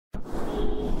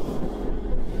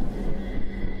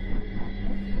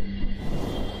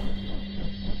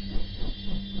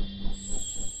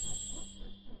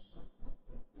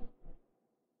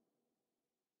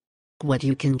what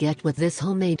you can get with this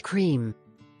homemade cream.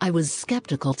 I was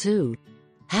skeptical too.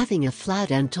 Having a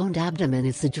flat and toned abdomen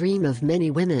is the dream of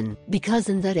many women, because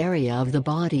in that area of the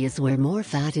body is where more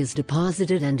fat is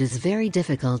deposited and is very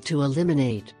difficult to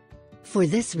eliminate. For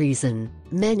this reason,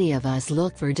 many of us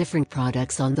look for different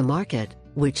products on the market,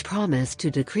 which promise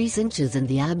to decrease inches in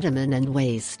the abdomen and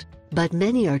waist. But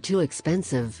many are too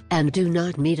expensive and do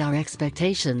not meet our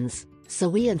expectations, so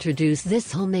we introduce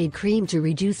this homemade cream to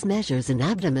reduce measures in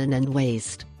abdomen and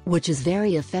waist, which is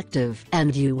very effective,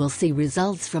 and you will see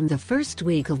results from the first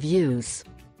week of use.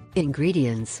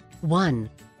 Ingredients: 1.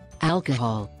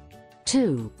 Alcohol.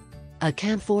 2. A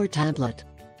camphor tablet.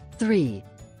 3.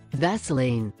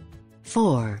 Vaseline.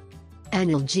 4.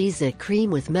 Analgesic cream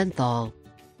with menthol.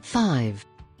 5.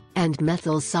 And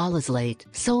methyl salicylate,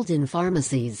 sold in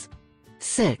pharmacies.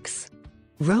 6.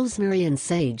 Rosemary and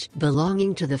sage,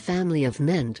 belonging to the family of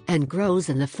mint and grows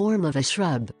in the form of a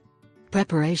shrub.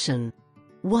 Preparation: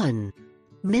 1.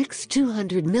 Mix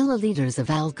 200 milliliters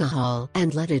of alcohol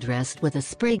and let it rest with a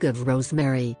sprig of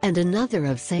rosemary and another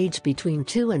of sage between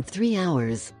 2 and 3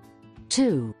 hours.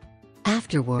 2.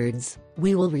 Afterwards,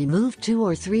 we will remove 2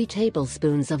 or 3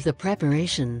 tablespoons of the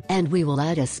preparation and we will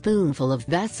add a spoonful of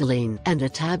Vaseline and a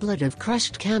tablet of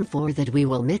crushed camphor that we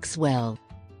will mix well.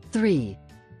 3.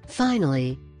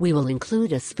 Finally, we will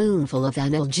include a spoonful of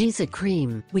analgesic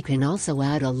cream. We can also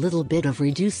add a little bit of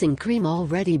reducing cream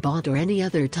already bought or any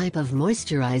other type of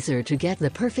moisturizer to get the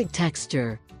perfect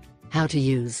texture. How to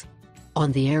use: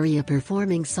 on the area,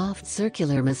 performing soft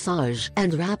circular massage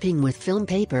and wrapping with film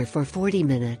paper for 40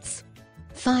 minutes.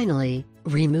 Finally,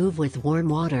 remove with warm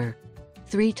water.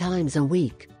 3 times a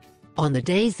week. On the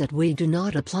days that we do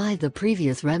not apply the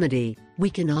previous remedy, we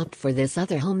can opt for this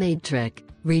other homemade trick.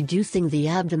 Reducing the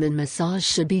abdomen massage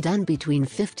should be done between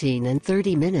 15 and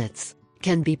 30 minutes,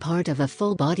 can be part of a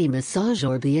full body massage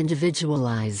or be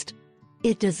individualized.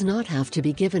 It does not have to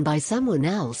be given by someone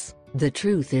else. The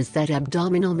truth is that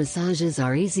abdominal massages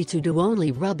are easy to do,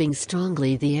 only rubbing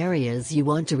strongly the areas you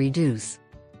want to reduce.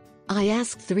 I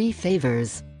ask 3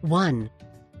 favors: 1.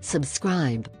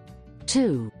 Subscribe.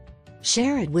 2.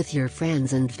 Share it with your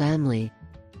friends and family.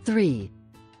 3.